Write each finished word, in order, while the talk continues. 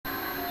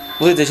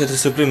Uite, ce trebuie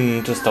să plimb, nu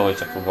trebuie să stau aici,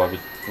 probabil.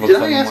 Did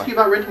I ask you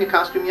about renting a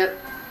costume yet?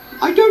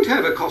 I don't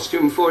have a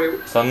costume for you.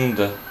 Sau nu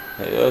dă.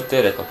 Eu te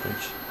rec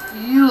atunci.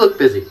 You look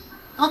busy.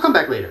 I'll come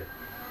back later.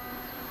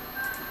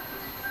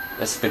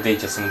 Ia să pe de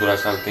aici, să mă duc la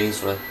cealaltă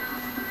insulă.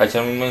 Aici nu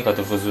am încă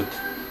de văzut.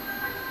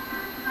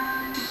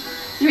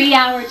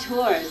 3-hour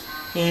tours.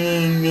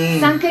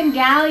 Sunken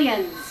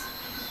galleons.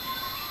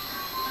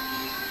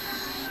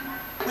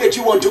 Where do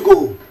you want to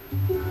go?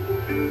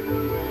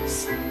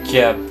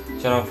 Chiar,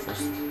 ce n-am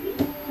fost.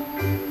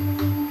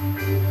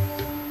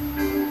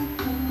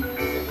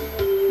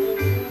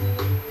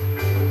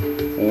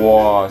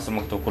 Wow, să mă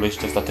cât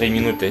ocolește ăsta 3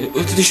 minute.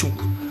 Uite-te și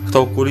cât a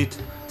ocolit.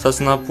 S-a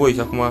sunat înapoi și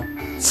acum...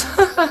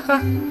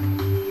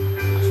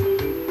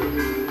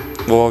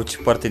 Wow, ce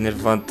parte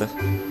enervantă.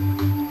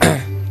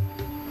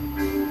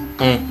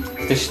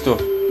 Uite și tu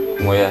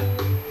cum o ia.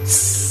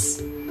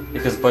 E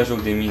că-ți bagi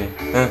joc de mine.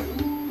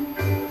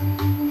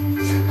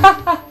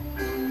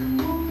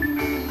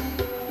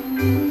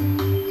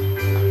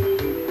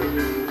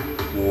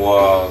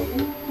 Wow.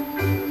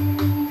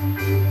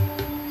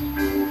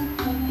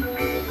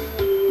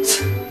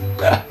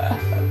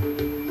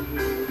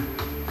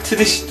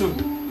 Uite și tu.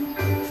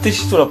 Uite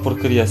și tu la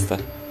porcăria asta.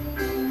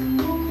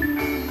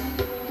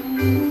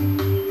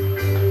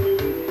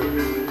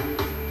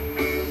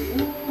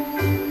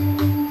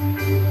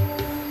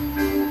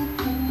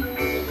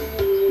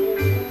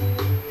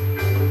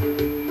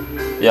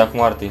 E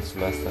acum arde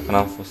insula asta, că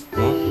n-am fost,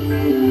 nu?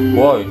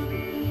 Oi,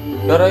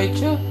 chiar aici?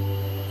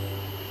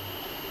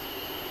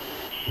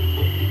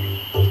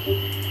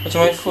 Ce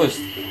mai fost?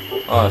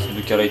 A, să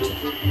duc chiar aici.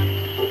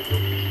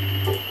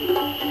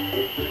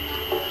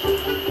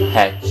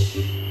 Hatch.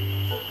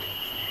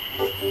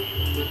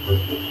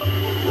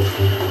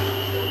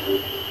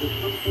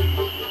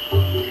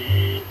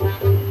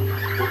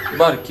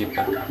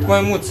 Barkeeper,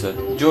 maimuță,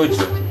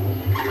 Jojo.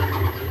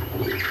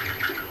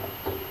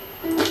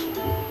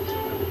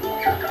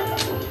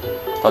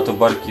 Pato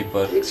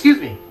barkeeper. Excuse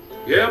me.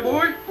 Yeah,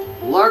 boy?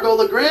 Largo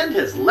LeGrand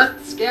has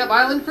left Scab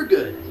Island for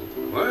good.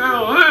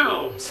 Well,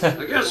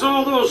 I guess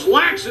all those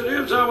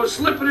laxatives I was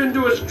slipping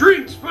into his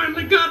drinks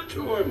finally got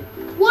to him.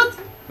 What?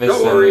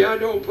 Don't worry, I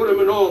don't put them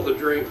in all the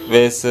drinks.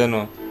 Vezi să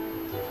nu.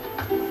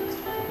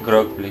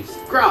 Grog, please.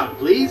 Grog,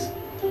 please.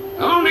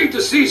 I'll need to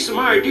see some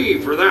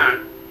ID for that.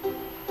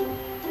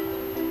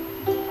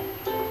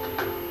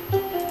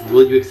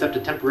 Will you accept a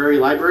temporary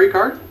library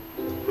card?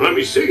 Let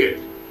me see it.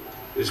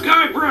 Is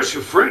Guybrush a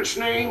French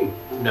name?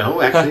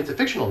 No, actually it's a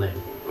fictional name.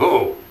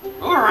 Oh,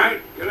 all right.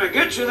 Can I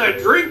get you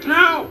that drink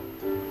now?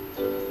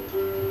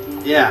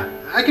 Yeah,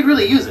 I could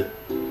really use it.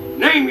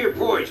 Name your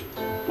poison.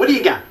 What do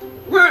you got?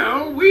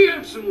 Well, we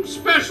have some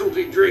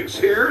specialty drinks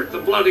here at the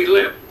Bloody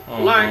Lip,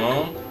 like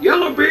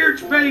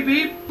Yellowbeard's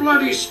Baby,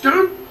 Bloody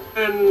Stump,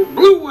 and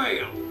Blue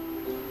Whale.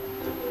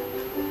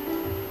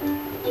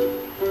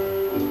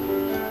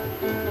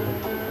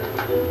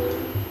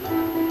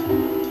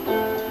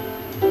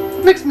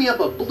 Mix me up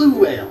a blue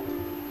whale.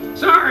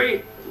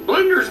 Sorry,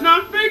 blender's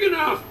not big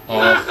enough.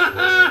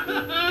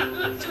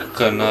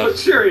 But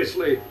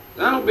seriously,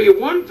 that'll be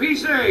 1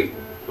 piece A.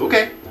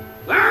 Okay.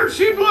 There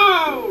she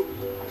blows.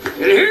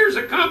 And here's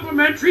a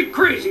complimentary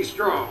crazy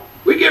straw.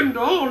 We give them to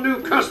all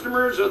new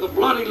customers of the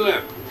Bloody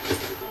Lip.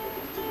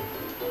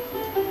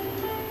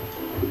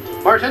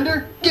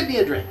 Bartender, give me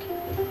a drink.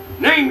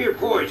 Name your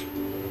poison.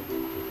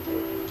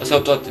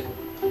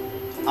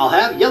 I'll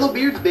have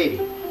Yellowbeard's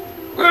Baby.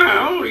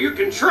 Well, you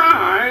can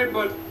try,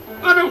 but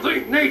I don't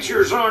think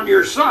nature's on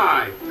your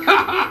side.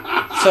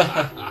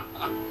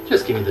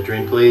 Just give me the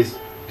drink, please.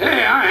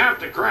 Hey, I have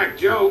to crack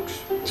jokes.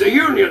 It's a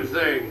union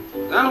thing.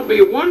 That'll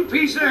be 1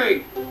 piece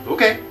A.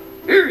 Okay.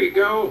 Here you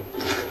go.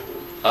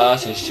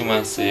 Așa, și ce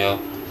mai să iau?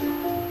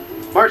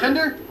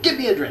 Bartender, give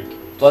me a drink.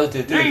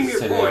 Toate trebuie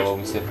să le iau,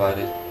 mi se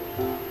pare.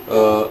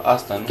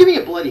 Asta, nu? Give me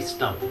a bloody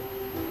stump.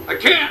 I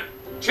can't.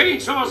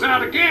 Chainsaw's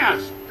out of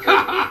gas.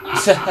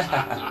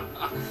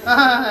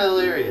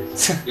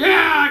 Hilarious.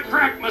 Yeah, I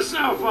cracked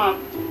myself up.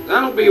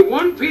 That'll be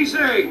 1 piece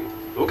A.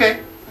 Okay.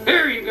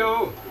 Here you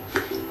go.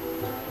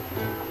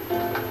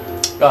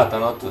 Gata,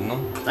 am luat tot, nu?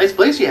 Nice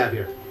place you have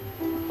here.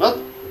 Well,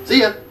 see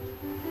ya.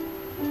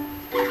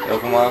 E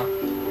acum...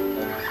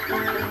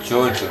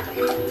 Jojo.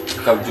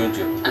 Cap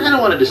Jojo. I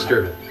don't want to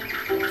disturb it.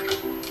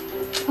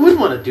 I wouldn't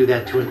want to do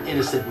that to an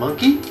innocent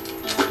monkey.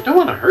 I don't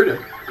want to hurt him.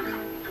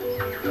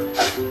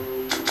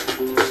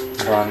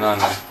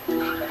 Banana.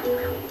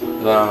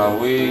 Banana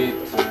wheat.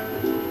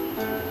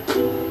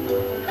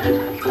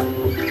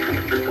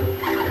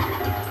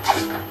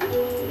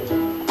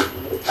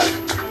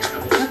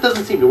 That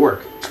doesn't seem to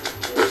work.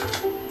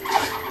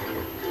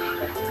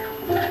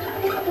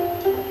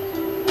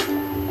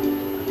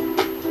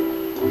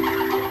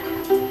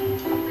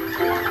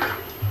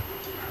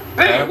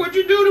 Hey, what'd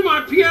you do to my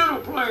piano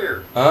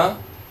player? Huh?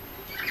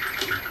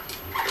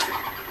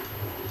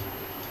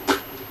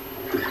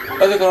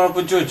 Haide că l-am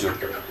pe Jojo.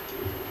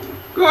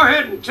 Go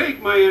ahead and take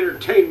my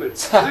entertainment.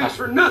 Thanks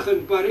for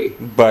nothing, buddy.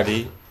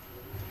 Buddy.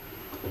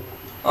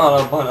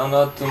 La bani, am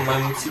dat mai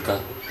muțica.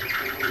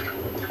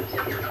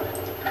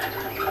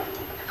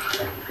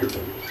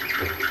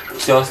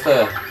 Și asta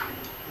e.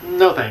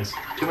 No thanks.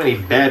 Too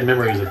many bad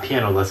memories of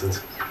piano lessons.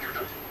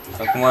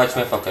 Și acum ce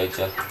mai fac aici?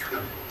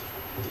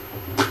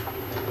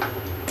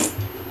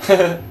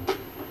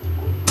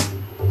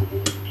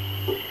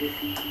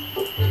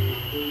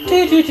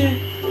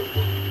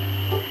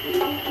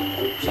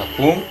 Și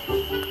acum